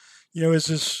because, as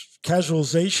this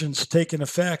casualization's taken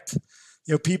effect,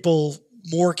 people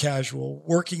more casual,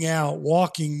 working out,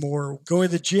 walking more, going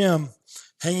to the gym,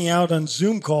 hanging out on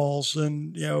Zoom calls.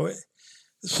 And,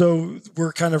 So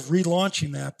we're kind of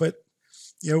relaunching that. But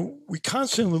we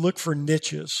constantly look for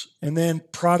niches and then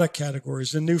product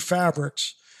categories and new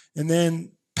fabrics, and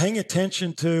then paying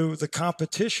attention to the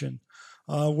competition,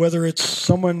 whether it's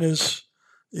someone is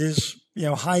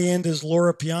high end as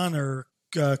Laura Piana or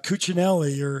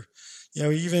Cucinelli, or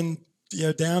even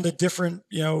down to different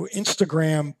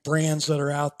Instagram brands that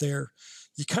are out there.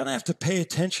 You kind of have to pay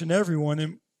attention to everyone,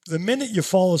 and the minute you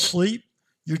fall asleep,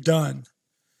 you're done.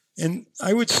 And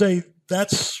I would say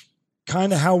that's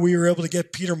kind of how we were able to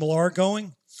get Peter Millar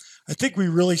going. I think we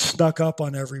really snuck up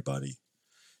on everybody.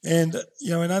 And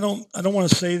and I don't want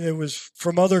to say that it was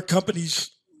from other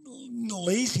companies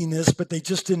laziness, but they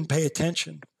just didn't pay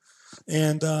attention.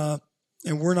 And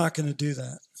we're not going to do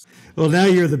that. Well, now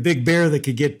you're the big bear that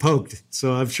could get poked.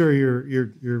 So I'm sure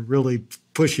you're really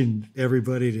pushing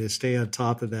everybody to stay on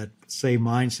top of that same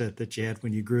mindset that you had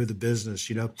when you grew the business.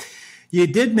 You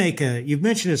did you've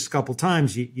mentioned this a couple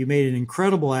times. You made an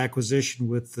incredible acquisition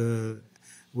with the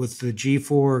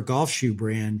G4 golf shoe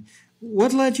brand.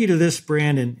 What led you to this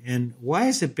brand, and why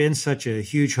has it been such a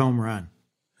huge home run?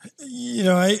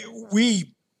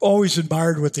 We always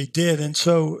admired what they did, and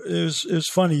so it was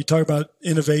funny. You talk about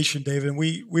innovation, David. And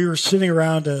we were sitting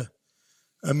around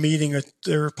a meeting.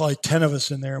 There were probably 10 of us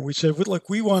in there, and we said, "Look,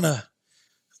 we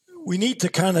need to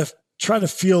kind of try to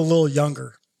feel a little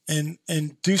younger and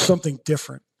do something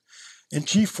different." And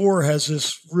G4 has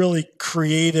this really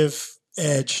creative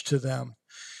edge to them.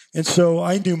 And so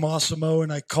I knew Massimo,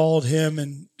 and I called him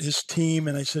and his team,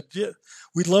 and I said, "Yeah,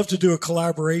 we'd love to do a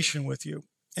collaboration with you."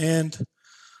 And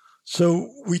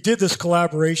so we did this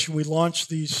collaboration. We launched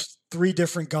these 3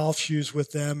 different golf shoes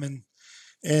with them, and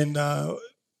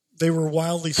they were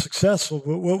wildly successful.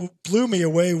 But what blew me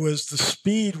away was the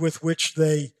speed with which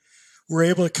they were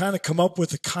able to kind of come up with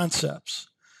the concepts.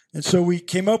 And so we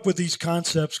came up with these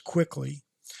concepts quickly,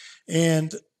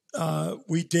 and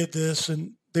we did this,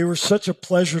 and they were such a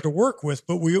pleasure to work with.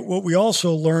 But what we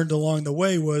also learned along the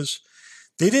way was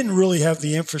they didn't really have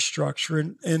the infrastructure,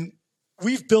 and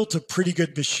we've built a pretty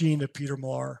good machine at Peter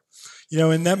Millar,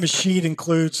 and that machine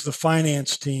includes the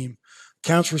finance team,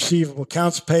 accounts receivable,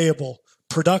 accounts payable,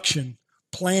 production,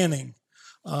 planning,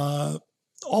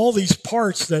 all these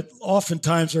parts that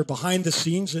oftentimes are behind the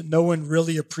scenes that no one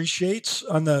really appreciates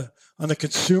on the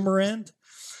consumer end.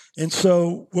 And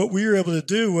so what we were able to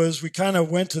do was we kind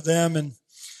of went to them, and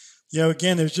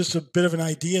again, it was just a bit of an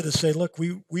idea to say, "Look,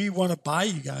 we want to buy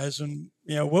you guys, and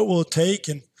what will it take?"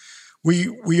 And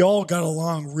we all got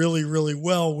along really, really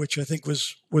well, which I think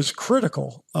was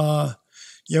critical.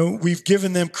 We've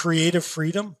given them creative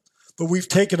freedom, but we've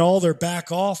taken all their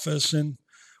back office and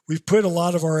we've put a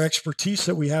lot of our expertise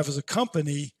that we have as a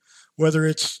company, whether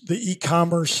it's the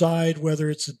e-commerce side, whether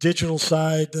it's the digital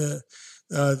side, the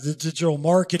digital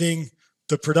marketing,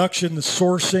 the production, the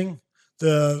sourcing,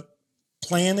 the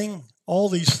planning, all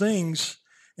these things.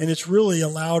 And it's really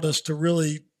allowed us to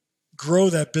really grow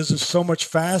that business so much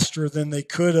faster than they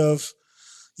could have,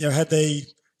 had they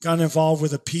gotten involved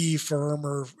with a PE firm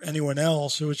or anyone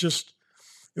else. It was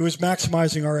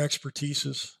maximizing our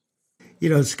expertises.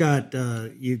 Scott,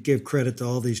 you give credit to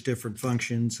all these different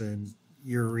functions, and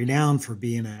you're renowned for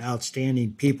being an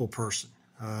outstanding people person.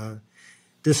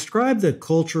 Describe the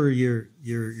culture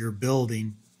you're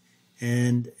building,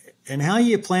 and how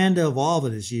you plan to evolve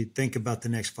it as you think about the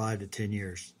next 5 to 10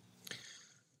 years.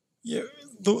 Yeah,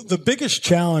 the biggest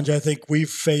challenge I think we've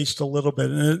faced a little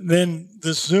bit, and then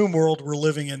this Zoom world we're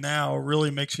living in now really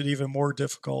makes it even more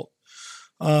difficult.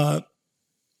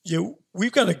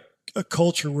 We've got a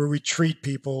culture where we treat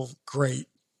people great.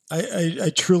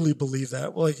 I truly believe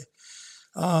that.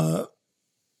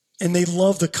 And they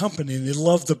love the company and they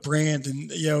love the brand,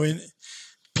 and and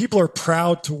people are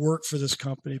proud to work for this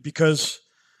company because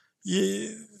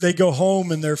they go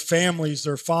home and their families,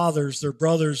 their fathers, their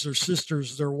brothers, their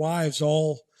sisters, their wives,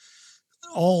 all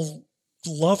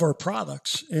love our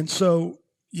products. And so,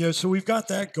 so we've got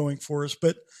that going for us.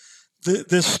 But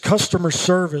this customer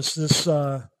service, this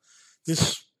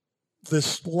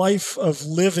life of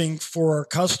living for our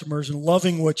customers and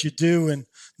loving what you do and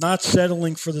not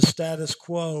settling for the status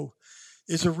quo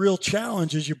is a real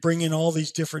challenge as you bring in all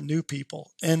these different new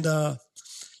people. And,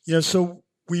 so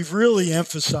we've really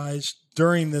emphasized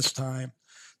during this time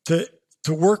to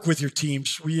work with your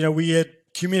teams. We had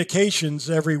communications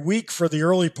every week for the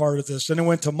early part of this, and it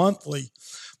went to monthly.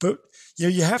 But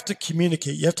you have to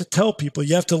communicate. You have to tell people.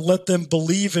 You have to let them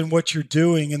believe in what you're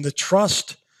doing and the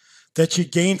trust that you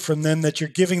gain from them, that you're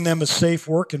giving them a safe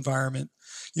work environment.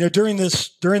 During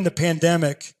the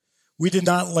pandemic, we did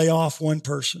not lay off one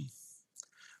person.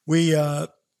 We, and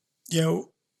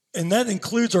that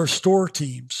includes our store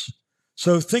teams.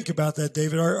 So think about that,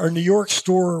 David. Our New York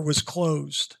store was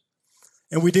closed,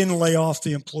 and we didn't lay off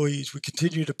the employees. We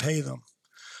continued to pay them.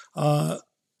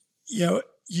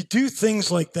 You do things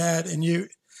like that, and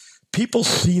people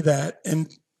see that,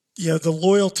 and the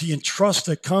loyalty and trust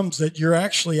that comes that you're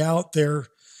actually out there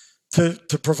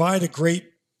to provide a great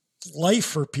life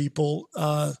for people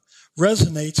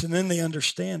resonates, and then they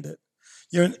understand it.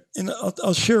 And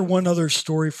I'll share one other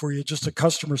story for you, just a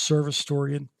customer service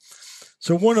story. And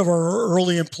so one of our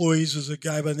early employees is a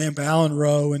guy by the name of Alan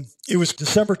Rowe, and it was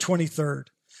December 23rd.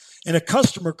 And a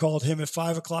customer called him at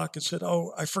 5 o'clock and said,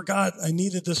 "Oh, I forgot I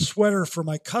needed this sweater for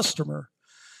my customer."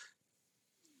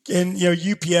 And,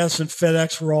 UPS and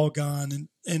FedEx were all gone.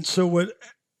 And so what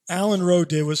Alan Rowe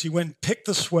did was he went and picked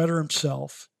the sweater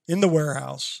himself in the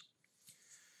warehouse,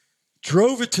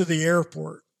 drove it to the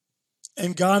airport,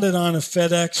 and got it on a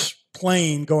FedEx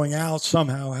plane going out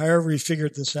somehow, however he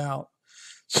figured this out,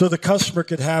 so the customer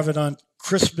could have it on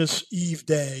Christmas Eve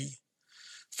day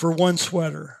for one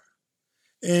sweater.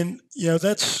 And,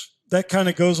 that kind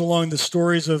of goes along the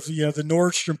stories of, the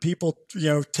Nordstrom people,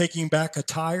 taking back a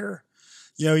tire.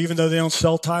 Even though they don't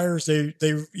sell tires,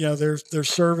 their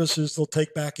services, they'll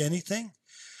take back anything.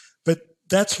 But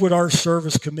that's what our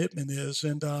service commitment is.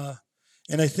 And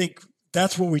I think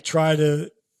that's what we try to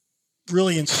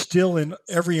really instill in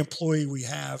every employee we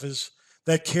have, is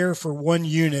that care for one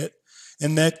unit,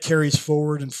 and that carries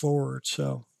forward and forward.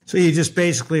 So you just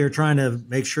basically are trying to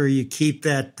make sure you keep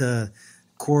that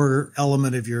core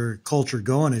element of your culture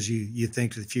going as you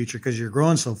think to the future, because you're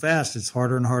growing so fast, it's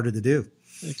harder and harder to do.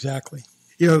 Exactly.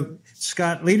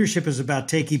 Scott, leadership is about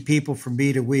taking people from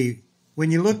be to we.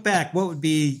 When you look back, what would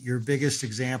be your biggest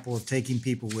example of taking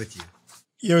people with you?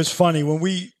 It's funny when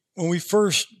we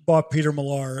first bought Peter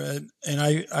Millar, and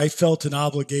I felt an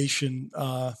obligation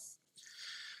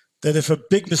that if a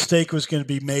big mistake was going to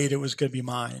be made, it was going to be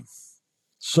mine.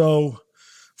 So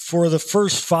for the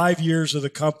first 5 years of the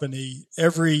company,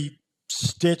 every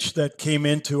stitch that came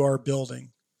into our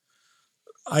building,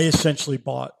 I essentially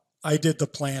bought. I did the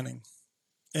planning.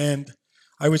 And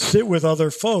I would sit with other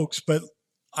folks, but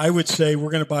I would say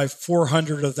we're going to buy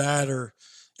 400 of that or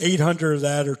 800 of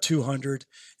that or 200.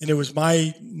 And it was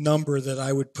my number that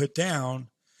I would put down,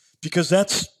 because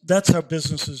that's how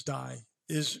businesses die,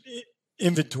 is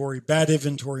inventory, bad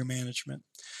inventory management.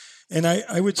 And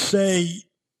I would say,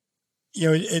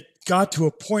 it got to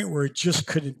a point where it just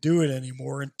couldn't do it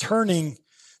anymore, and turning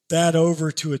that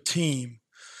over to a team.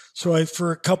 So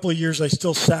for a couple of years, I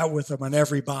still sat with them on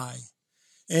every buy.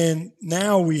 And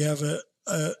now we have an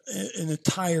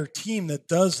entire team that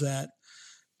does that.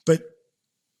 But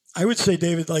I would say,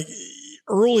 David, like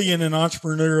early in an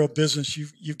entrepreneurial business,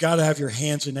 you've got to have your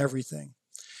hands in everything.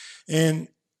 And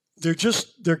there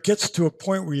gets to a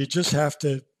point where you just have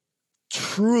to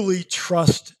truly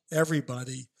trust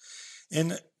everybody.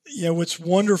 And, what's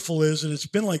wonderful is, and it's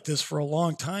been like this for a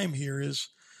long time here, is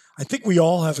I think we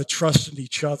all have a trust in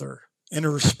each other and a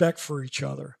respect for each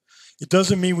other. It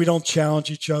doesn't mean we don't challenge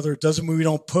each other. It doesn't mean we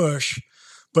don't push,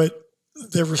 but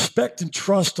the respect and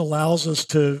trust allows us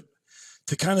to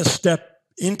kind of step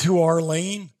into our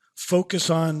lane,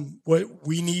 focus on what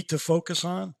we need to focus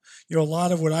on. A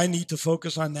lot of what I need to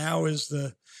focus on now is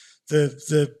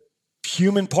the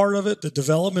human part of it, the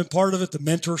development part of it, the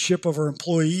mentorship of our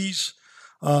employees,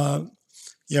 kind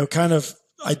of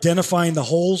identifying the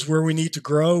holes where we need to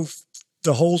grow,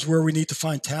 the holes where we need to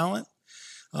find talent.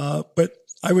 But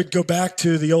I would go back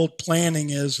to the old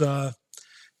planning as a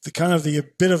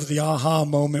bit of the aha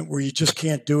moment where you just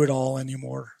can't do it all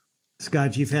anymore.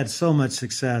 Scott, you've had so much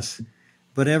success,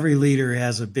 but every leader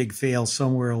has a big fail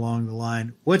somewhere along the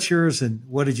line. What's yours, and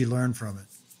what did you learn from it?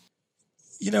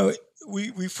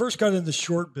 We first got into the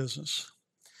short business,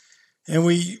 and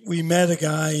we met a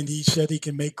guy, and he said he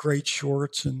can make great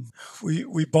shorts, and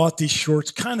we bought these shorts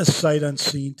kind of sight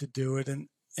unseen to do it,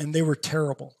 and they were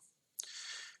terrible.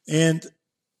 And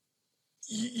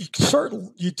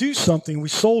you do something, we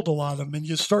sold a lot of them, and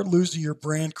you start losing your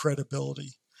brand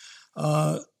credibility.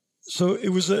 So it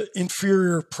was an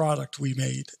inferior product we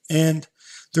made. And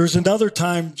there was another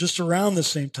time just around the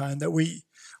same time that we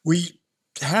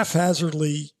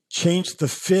haphazardly changed the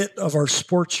fit of our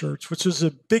sports shirts, which is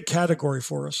a big category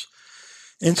for us.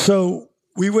 And so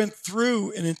we went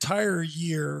through an entire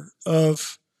year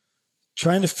of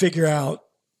trying to figure out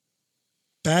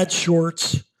bad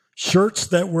shorts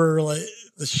that were like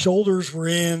the shoulders were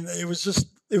in. It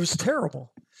was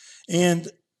terrible. And,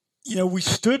 we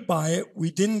stood by it.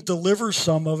 We didn't deliver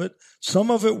some of it.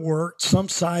 Some of it worked. Some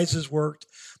sizes worked.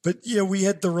 But, we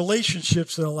had the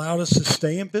relationships that allowed us to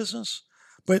stay in business.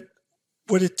 But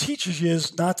what it teaches you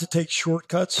is not to take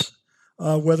shortcuts.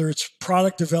 whether it's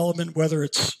product development, whether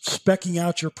it's speccing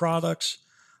out your products.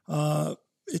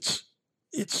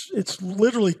 It's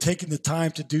literally taking the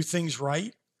time to do things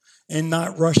right and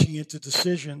not rushing into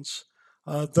decisions,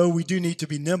 though we do need to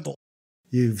be nimble.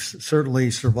 You've certainly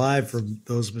survived from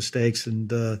those mistakes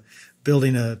and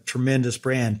building a tremendous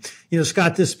brand.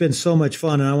 Scott, this has been so much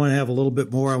fun, and I want to have a little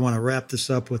bit more. I want to wrap this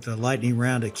up with a lightning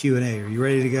round of Q&A. Are you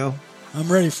ready to go?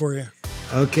 I'm ready for you.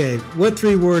 Okay. What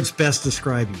 3 words best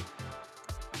describe you?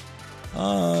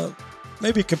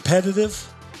 Maybe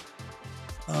competitive,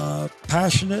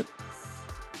 passionate,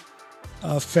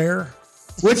 fair.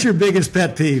 What's your biggest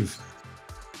pet peeve?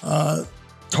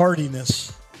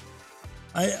 Tardiness.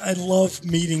 I love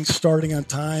meetings starting on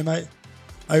time.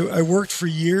 I worked for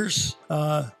years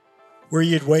where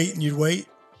you'd wait.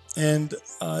 And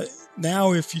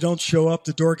now if you don't show up,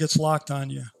 the door gets locked on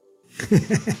you.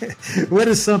 What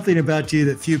is something about you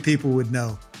that few people would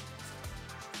know?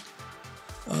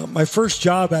 My first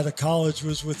job out of college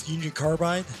was with Union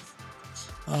Carbide.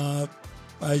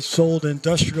 I sold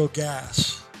industrial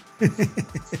gas.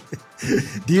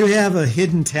 Do you have a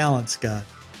hidden talent, Scott?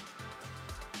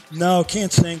 No,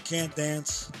 can't sing, can't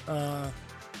dance. I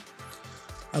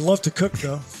love to cook,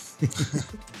 though.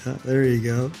 There you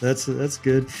go. That's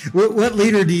good. What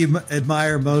leader do you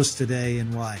admire most today,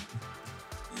 and why?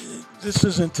 This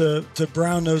isn't to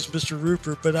brown-nose Mr.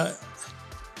 Rupert, but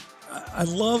I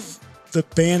love the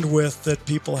bandwidth that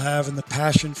people have and the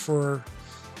passion for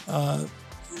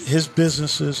his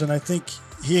businesses, and I think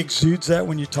he exudes that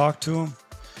when you talk to him.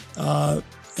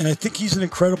 And I think he's an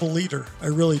incredible leader. I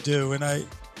really do, and I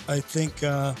think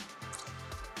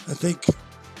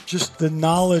just the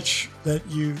knowledge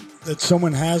that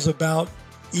someone has about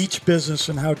each business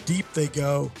and how deep they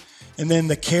go, and then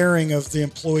the caring of the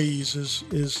employees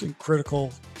is a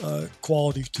critical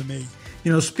quality to me.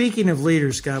 Speaking of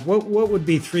leaders, Scott, what would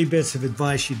be 3 bits of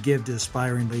advice you'd give to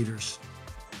aspiring leaders?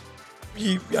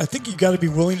 I think you've got to be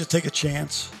willing to take a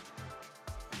chance.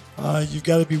 You've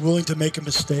got to be willing to make a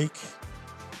mistake.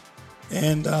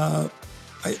 And I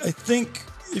think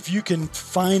if you can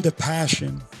find a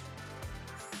passion,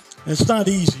 and it's not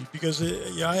easy because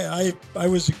I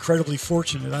was incredibly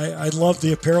fortunate. I love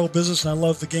the apparel business and I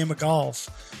love the game of golf.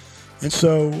 And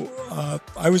so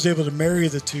I was able to marry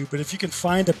the two. But if you can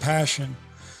find a passion,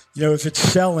 if it's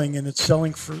selling and it's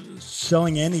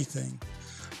selling anything,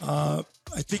 I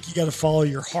think you got to follow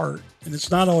your heart. And it's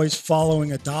not always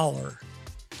following a dollar.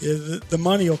 The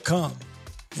money will come.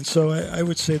 And so I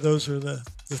would say those are the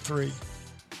 3.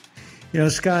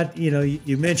 Scott,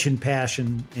 you mentioned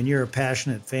passion, and you're a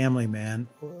passionate family man.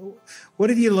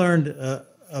 What have you learned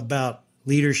about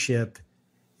leadership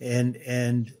and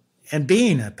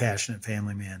being a passionate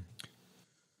family man?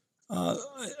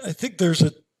 I think there's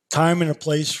a time and a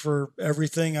place for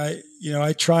everything. I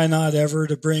try not ever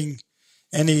to bring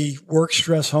any work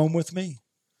stress home with me.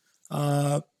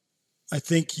 I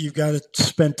think you've got to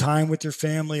spend time with your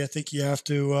family. I think you have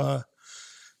to,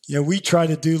 we try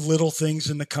to do little things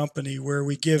in the company where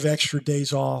we give extra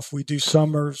days off. We do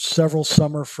several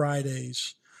summer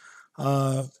Fridays.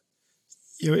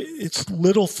 It's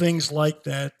little things like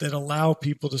that allow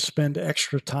people to spend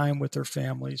extra time with their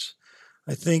families.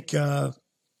 I think, and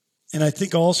I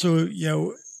think also,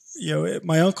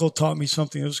 my uncle taught me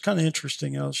something. It was kind of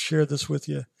interesting. I'll share this with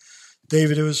you,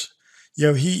 David. It was,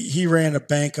 he ran a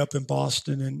bank up in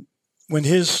Boston, and when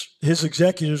his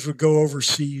executives would go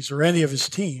overseas or any of his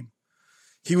team,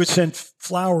 he would send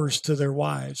flowers to their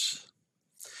wives.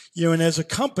 And as a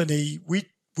company, we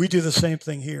do the same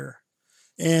thing here.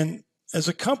 And as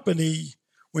a company,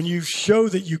 when you show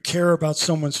that you care about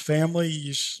someone's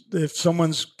family, if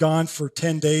someone's gone for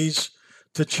 10 days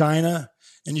to China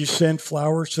and you send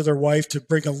flowers to their wife to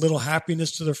bring a little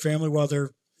happiness to their family while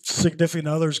their significant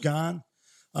other's gone,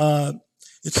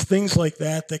 it's things like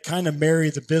that kind of marry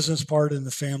the business part and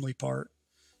the family part.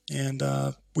 And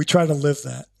we try to live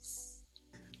that.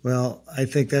 Well, I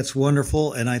think that's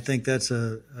wonderful, and I think that's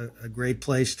a great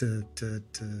place to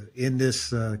end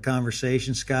this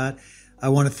conversation, Scott. I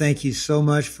want to thank you so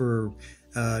much for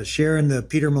sharing the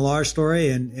Peter Millar story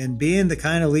and being the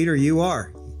kind of leader you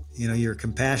are. You're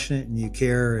compassionate and you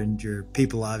care, and your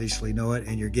people obviously know it,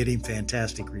 and you're getting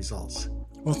fantastic results.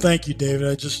 Well, thank you,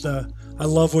 David. I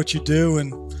love what you do,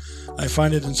 and I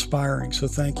find it inspiring, so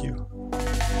thank you.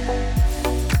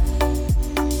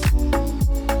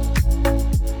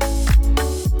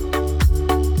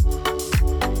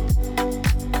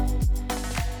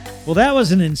 Well, that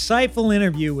was an insightful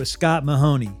interview with Scott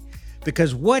Mahoney,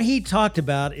 because what he talked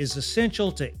about is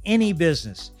essential to any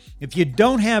business. If you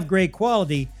don't have great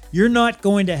quality, you're not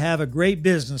going to have a great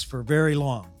business for very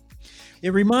long.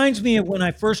 It reminds me of when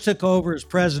I first took over as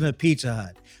president of Pizza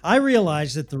Hut. I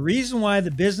realized that the reason why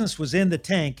the business was in the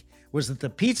tank was that the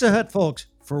Pizza Hut folks,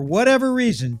 for whatever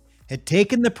reason, had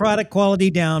taken the product quality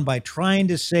down by trying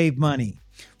to save money,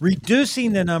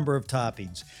 reducing the number of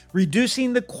toppings,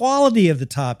 reducing the quality of the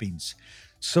toppings.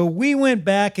 So we went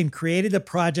back and created a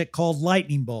project called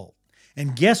Lightning Bolt.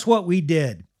 And guess what we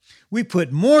did? We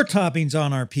put more toppings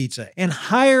on our pizza and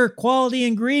higher quality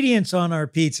ingredients on our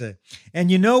pizza. And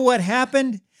you know what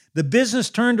happened? The business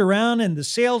turned around and the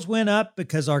sales went up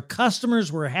because our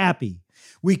customers were happy.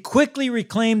 We quickly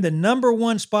reclaimed the number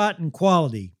one spot in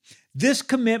quality. This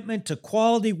commitment to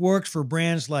quality works for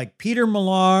brands like Peter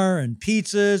Millar and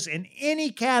pizzas in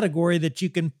any category that you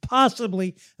can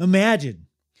possibly imagine.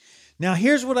 Now,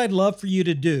 here's what I'd love for you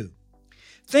to do.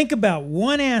 Think about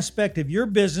one aspect of your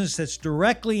business that's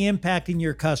directly impacting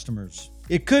your customers.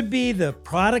 It could be the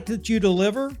product that you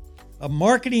deliver, a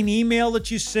marketing email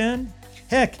that you send.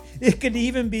 Heck, it could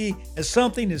even be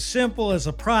something as simple as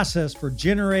a process for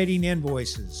generating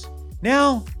invoices.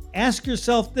 Now, ask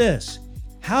yourself this: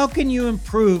 how can you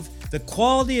improve the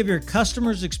quality of your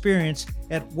customer's experience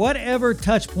at whatever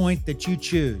touch point that you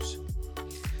choose?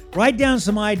 Write down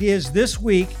some ideas this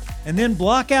week and then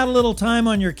block out a little time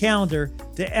on your calendar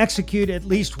to execute at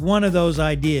least one of those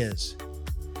ideas.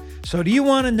 So do you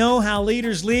want to know how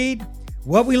leaders lead?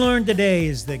 What we learned today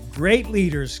is that great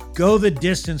leaders go the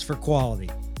distance for quality.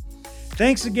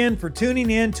 Thanks again for tuning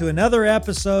in to another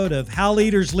episode of How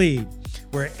Leaders Lead,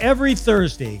 where every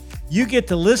Thursday you get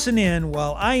to listen in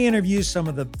while I interview some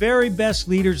of the very best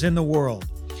leaders in the world.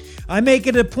 I make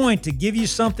it a point to give you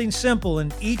something simple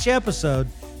in each episode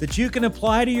that you can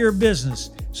apply to your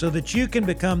business so that you can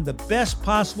become the best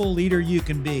possible leader you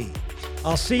can be.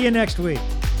 I'll see you next week.